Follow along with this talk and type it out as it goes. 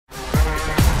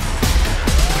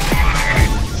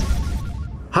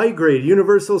High-grade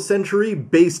Universal Century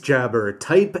Base Jabber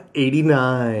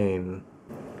Type-89.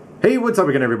 Hey, what's up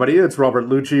again, everybody? It's Robert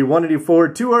Lucci, 184,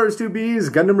 2 R's, 2 B's,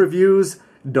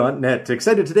 GundamReviews.net.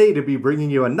 Excited today to be bringing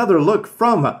you another look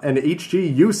from an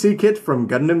HGUC kit from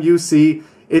Gundam UC.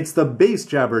 It's the Base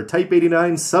Jabber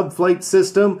Type-89 subflight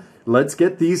system. Let's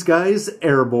get these guys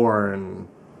airborne.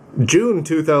 June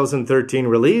 2013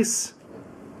 release.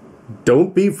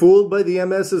 Don't be fooled by the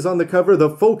MSs on the cover. The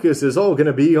focus is all going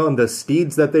to be on the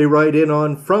steeds that they ride in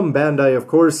on from Bandai, of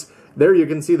course. There you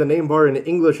can see the name bar in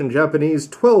English and Japanese,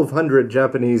 1,200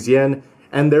 Japanese yen.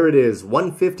 And there it is,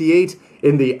 158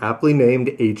 in the aptly named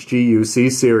HGUC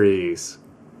series.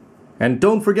 And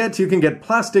don't forget, you can get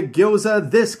plastic gyoza,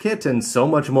 this kit, and so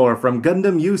much more from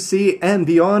Gundam UC and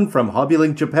beyond from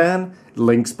HobbyLink Japan.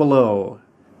 Links below.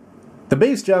 The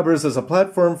Base Jabbers is a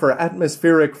platform for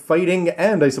atmospheric fighting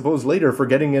and I suppose later for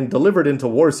getting delivered into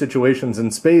war situations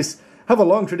in space. Have a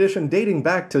long tradition dating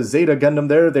back to Zeta Gundam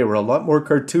there. They were a lot more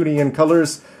cartoony in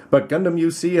colors, but Gundam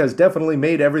UC has definitely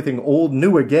made everything old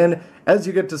new again as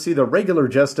you get to see the regular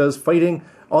Jestas fighting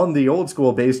on the old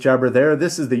school Base Jabber there.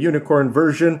 This is the Unicorn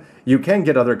version. You can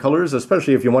get other colors,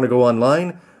 especially if you want to go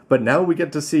online. But now we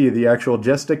get to see the actual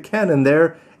Jesta cannon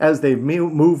there as they've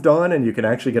moved on, and you can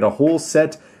actually get a whole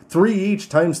set, 3 each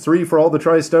times 3 for all the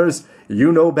TriStars.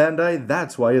 You know Bandai,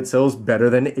 that's why it sells better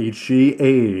than HG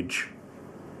Age.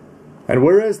 And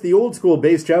whereas the old school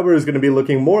Base Jabber is going to be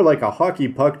looking more like a hockey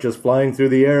puck just flying through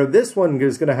the air, this one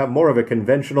is going to have more of a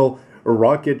conventional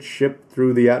rocket ship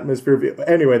through the atmosphere.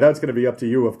 Anyway, that's going to be up to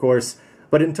you, of course.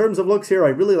 But in terms of looks here, I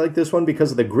really like this one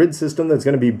because of the grid system that's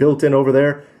going to be built in over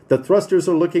there. The thrusters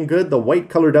are looking good. The white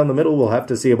color down the middle, we'll have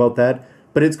to see about that.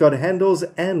 But it's got handles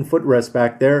and footrest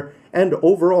back there, and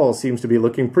overall seems to be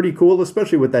looking pretty cool,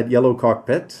 especially with that yellow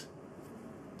cockpit.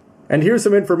 And here's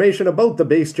some information about the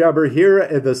Base Jabber here,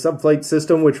 the subflight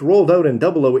system, which rolled out in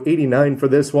 0089 for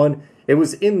this one. It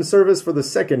was in service for the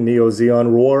second Neo Zeon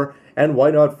War, and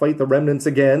why not fight the remnants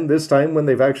again, this time when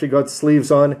they've actually got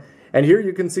sleeves on. And here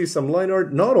you can see some line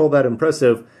art, not all that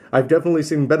impressive. I've definitely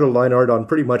seen better line art on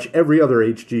pretty much every other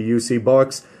HGUC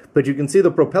box, but you can see the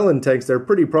propellant tanks, they're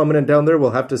pretty prominent down there.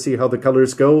 We'll have to see how the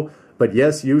colors go. But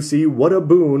yes, UC, what a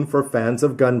boon for fans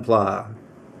of Gunpla.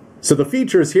 So the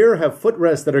features here have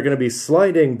footrests that are going to be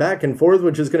sliding back and forth,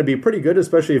 which is going to be pretty good,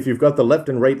 especially if you've got the left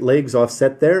and right legs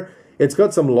offset there. It's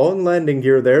got some long landing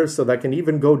gear there, so that can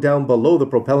even go down below the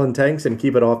propellant tanks and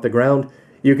keep it off the ground.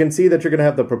 You can see that you're going to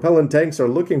have the propellant tanks are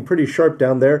looking pretty sharp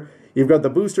down there. You've got the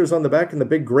boosters on the back and the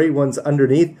big gray ones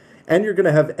underneath. And you're going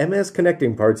to have MS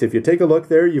connecting parts. If you take a look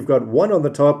there, you've got one on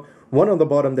the top, one on the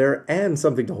bottom there, and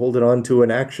something to hold it on to an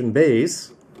action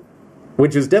base,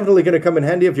 which is definitely going to come in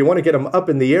handy if you want to get them up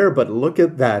in the air. But look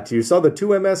at that. You saw the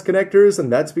 2 MS connectors,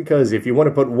 and that's because if you want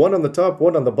to put one on the top,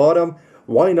 one on the bottom,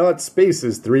 why not? Space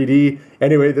is 3D.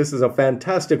 Anyway, this is a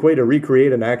fantastic way to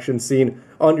recreate an action scene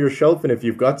on your shelf, and if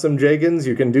you've got some Jagans,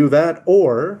 you can do that,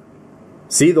 or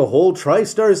see the whole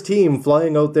TriStars team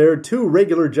flying out there, 2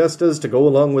 regular Jestas to go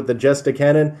along with the Jesta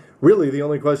cannon. Really, the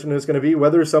only question is going to be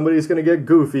whether somebody's going to get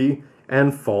goofy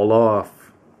and fall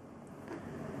off.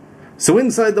 So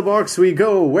inside the box we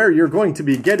go, where you're going to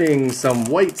be getting some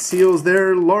white seals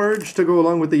there, large, to go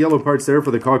along with the yellow parts there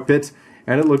for the cockpit.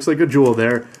 And it looks like a jewel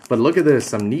there. But look at this,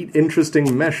 some neat,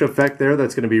 interesting mesh effect there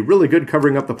that's going to be really good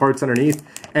covering up the parts underneath.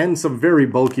 And some very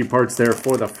bulky parts there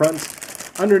for the front.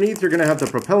 Underneath, you're going to have the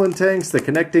propellant tanks, the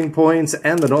connecting points,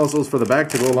 and the nozzles for the back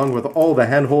to go along with all the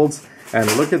handholds. And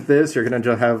look at this, you're going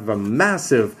to have a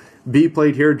massive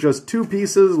B-plate here, just 2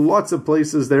 pieces, lots of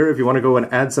places there if you want to go and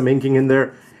add some inking in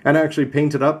there and actually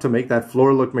paint it up to make that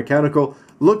floor look mechanical.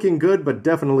 Looking good, but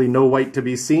definitely no white to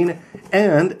be seen,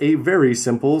 and a very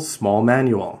simple small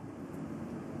manual.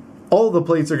 All the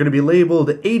plates are going to be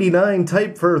labeled 89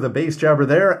 type for the Base Jabber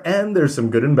there, and there's some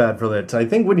good and bad for it. I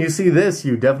think when you see this,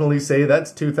 you definitely say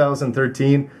that's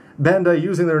 2013. Bandai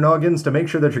using their noggins to make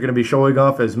sure that you're going to be showing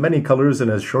off as many colors in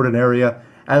as short an area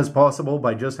as possible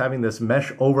by just having this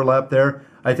mesh overlap there.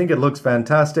 I think it looks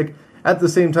fantastic. At the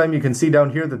same time, you can see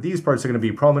down here that these parts are going to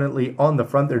be prominently on the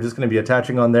front. They're just going to be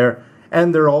attaching on there,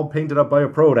 and they're all painted up by a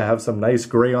pro to have some nice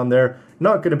gray on there.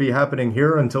 Not going to be happening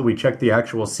here until we check the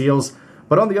actual seals.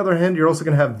 But on the other hand, you're also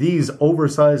going to have these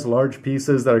oversized large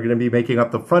pieces that are going to be making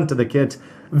up the front of the kit.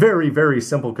 Very, very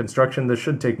simple construction. This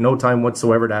should take no time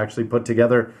whatsoever to actually put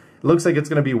together. It looks like it's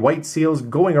going to be white seals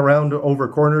going around over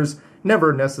corners.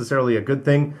 Never necessarily a good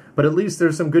thing, but at least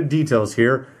there's some good details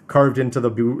here carved into the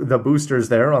boosters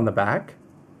there on the back.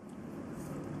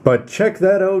 But check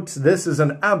that out. This is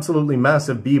an absolutely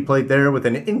massive B-plate there with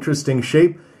an interesting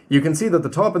shape. you can see that the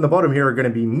top and the bottom here are going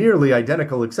to be nearly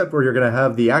identical, except where you're going to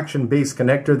have the action base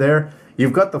connector there.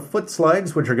 You've got the foot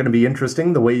slides, which are going to be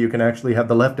interesting, the way you can actually have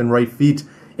the left and right feet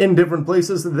in different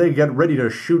places so they get ready to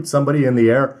shoot somebody in the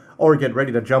air or get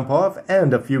ready to jump off,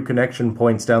 and a few connection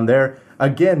points down there.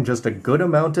 Again, just a good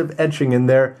amount of etching in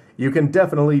there. You can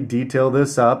definitely detail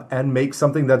this up and make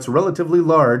something that's relatively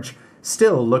large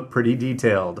still look pretty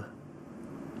detailed.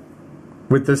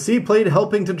 With the C-plate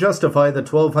helping to justify the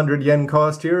 1,200 yen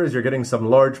cost here, as you're getting some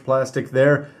large plastic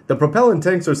there. The propellant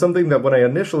tanks are something that when I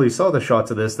initially saw the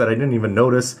shots of this that I didn't even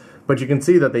notice, but you can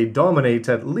see that they dominate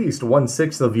at least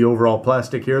 1/6 of the overall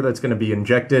plastic here that's going to be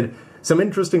injected. Some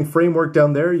interesting framework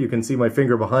down there, you can see my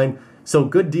finger behind, so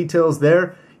good details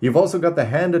there. You've also got the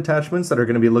hand attachments that are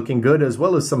going to be looking good, as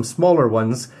well as some smaller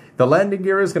ones. The landing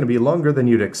gear is going to be longer than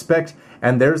you'd expect,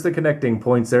 and there's the connecting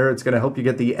points there. It's going to help you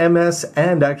get the MS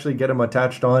and actually get them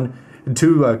attached on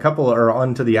to a couple or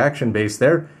onto the action base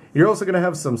there. You're also going to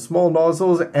have some small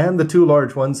nozzles and the two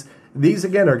large ones. These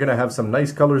again are going to have some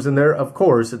nice colors in there. Of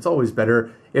course, it's always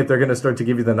better if they're going to start to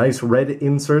give you the nice red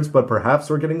inserts, but perhaps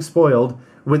we're getting spoiled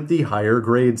with the higher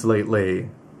grades lately.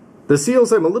 The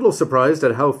seals, I'm a little surprised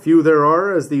at how few there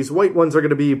are, as these white ones are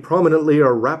going to be prominently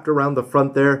or wrapped around the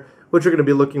front there, which are going to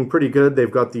be looking pretty good. They've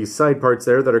got these side parts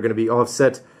there that are going to be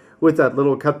offset with that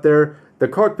little cut there. The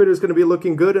cockpit is going to be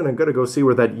looking good, and I'm going to go see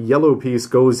where that yellow piece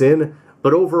goes in.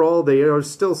 But overall, they are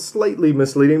still slightly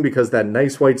misleading because that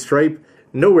nice white stripe,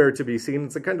 nowhere to be seen.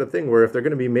 It's the kind of thing where if they're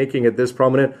going to be making it this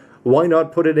prominent, why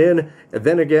not put it in? And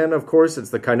then again, of course,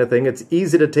 it's the kind of thing it's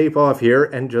easy to tape off here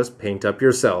and just paint up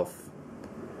yourself.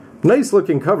 Nice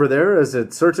looking cover there, as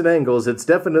at certain angles it's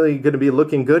definitely going to be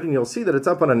looking good, and you'll see that it's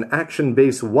up on an action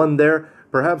base 1 there.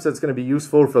 Perhaps that's going to be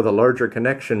useful for the larger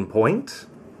connection point.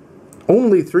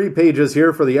 Only 3 pages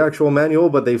here for the actual manual,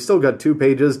 but they've still got 2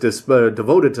 pages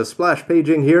devoted to splash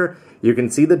paging here. You can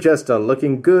see the Jesta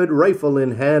looking good, rifle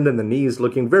in hand, and the knees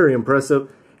looking very impressive,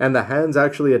 and the hands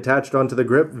actually attached onto the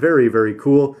grip. Very, very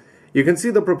cool. You can see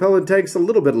the propellant tank's a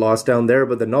little bit lost down there,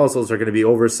 but the nozzles are going to be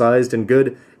oversized and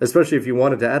good, especially if you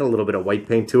wanted to add a little bit of white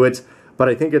paint to it. But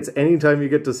I think it's anytime you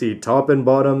get to see top and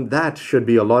bottom, that should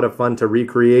be a lot of fun to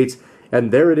recreate.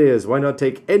 And there it is. Why not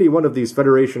take any one of these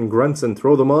Federation grunts and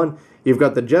throw them on? You've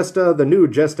got the Jesta, the new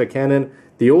Jesta cannon,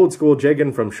 the old school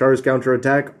Jegan from Char's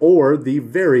Counterattack, or the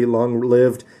very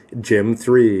long-lived Jim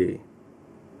 3.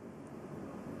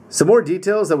 Some more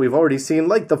details that we've already seen,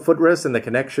 like the footrest and the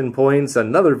connection points.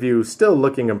 Another view still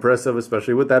looking impressive,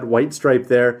 especially with that white stripe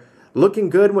there. Looking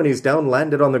good when he's down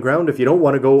landed on the ground if you don't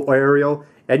want to go aerial.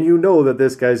 And you know that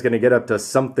this guy's going to get up to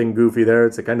something goofy there.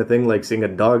 It's the kind of thing like seeing a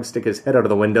dog stick his head out of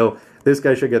the window. This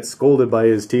guy should get scolded by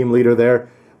his team leader there.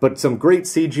 But some great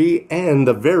CG and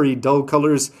the very dull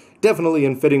colors, definitely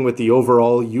in fitting with the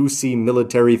overall UC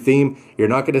military theme. You're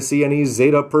not going to see any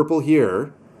Zeta purple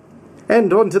here.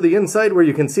 And onto the inside where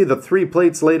you can see the 3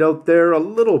 plates laid out there. A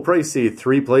little pricey,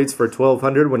 3 plates for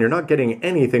 1,200 when you're not getting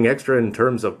anything extra in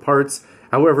terms of parts.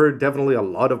 However, definitely a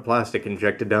lot of plastic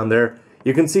injected down there.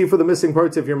 You can see for the missing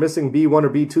parts, if you're missing B1 or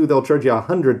B2, they'll charge you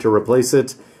 100 to replace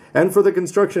it. And for the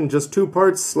construction, just 2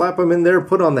 parts, slap them in there,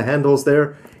 put on the handles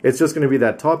there. It's just going to be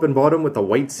that top and bottom with the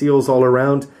white seals all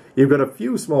around. You've got a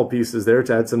few small pieces there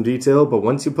to add some detail, but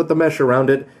once you put the mesh around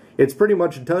it, it's pretty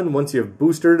much done once you've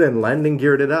boosted and landing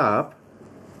geared it up.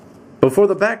 Before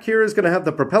the back here is going to have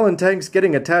the propellant tanks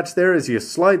getting attached there as you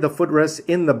slide the footrest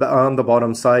on the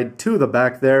bottom side to the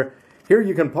back there. Here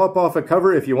you can pop off a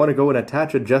cover if you want to go and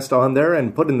attach it just on there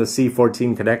and put in the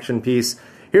C14 connection piece.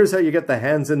 Here's how you get the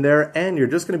hands in there, and you're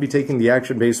just going to be taking the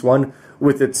Action Base 1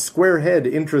 with its square head.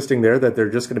 Interesting there that they're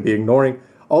just going to be ignoring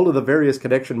all of the various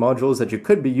connection modules that you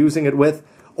could be using it with.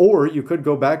 Or you could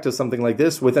go back to something like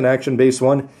this with an Action Base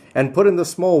 1 and put in the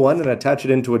small one and attach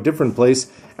it into a different place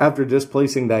after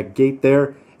displacing that gate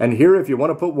there. And here, if you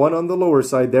want to put one on the lower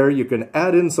side there, you can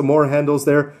add in some more handles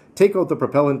there, take out the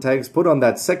propellant tanks, put on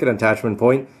that second attachment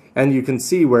point, and you can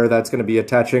see where that's going to be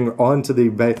attaching onto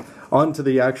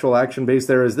the actual Action Base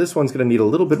there, as this one's going to need a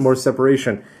little bit more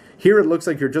separation. Here it looks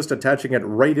like you're just attaching it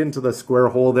right into the square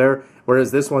hole there,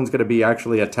 whereas this one's going to be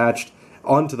actually attached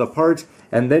onto the part,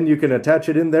 and then you can attach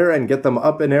it in there and get them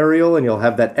up in aerial, and you'll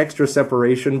have that extra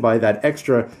separation by that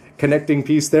extra connecting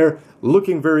piece there.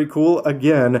 Looking very cool.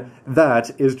 Again,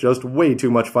 that is just way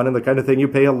too much fun and the kind of thing you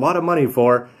pay a lot of money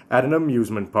for at an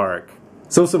amusement park.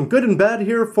 So some good and bad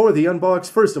here for the unbox.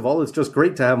 First of all, it's just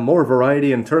great to have more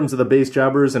variety in terms of the base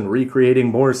jabbers and recreating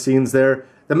more scenes there.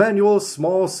 The manual is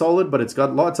small, solid, but it's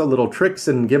got lots of little tricks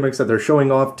and gimmicks that they're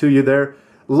showing off to you there.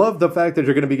 Love the fact that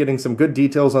you're going to be getting some good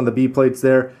details on the B plates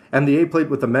there, and the A plate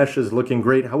with the mesh is looking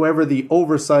great. However, the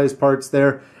oversized parts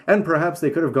there, and perhaps they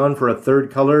could have gone for a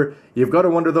third color. You've got to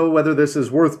wonder though whether this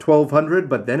is worth $1,200,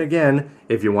 but then again,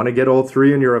 if you want to get all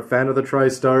three and you're a fan of the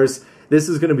TriStars, this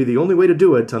is going to be the only way to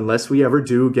do it unless we ever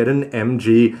do get an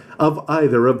MG of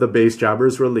either of the Base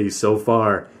Jabbers released so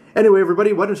far. Anyway,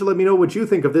 everybody, why don't you let me know what you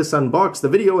think of this unbox, the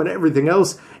video, and everything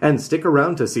else, and stick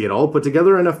around to see it all put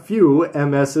together in a few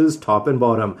MS's top and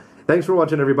bottom. Thanks for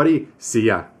watching, everybody. See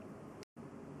ya.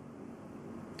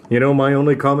 You know my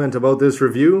only comment about this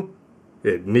review?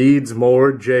 It needs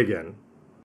more jigging.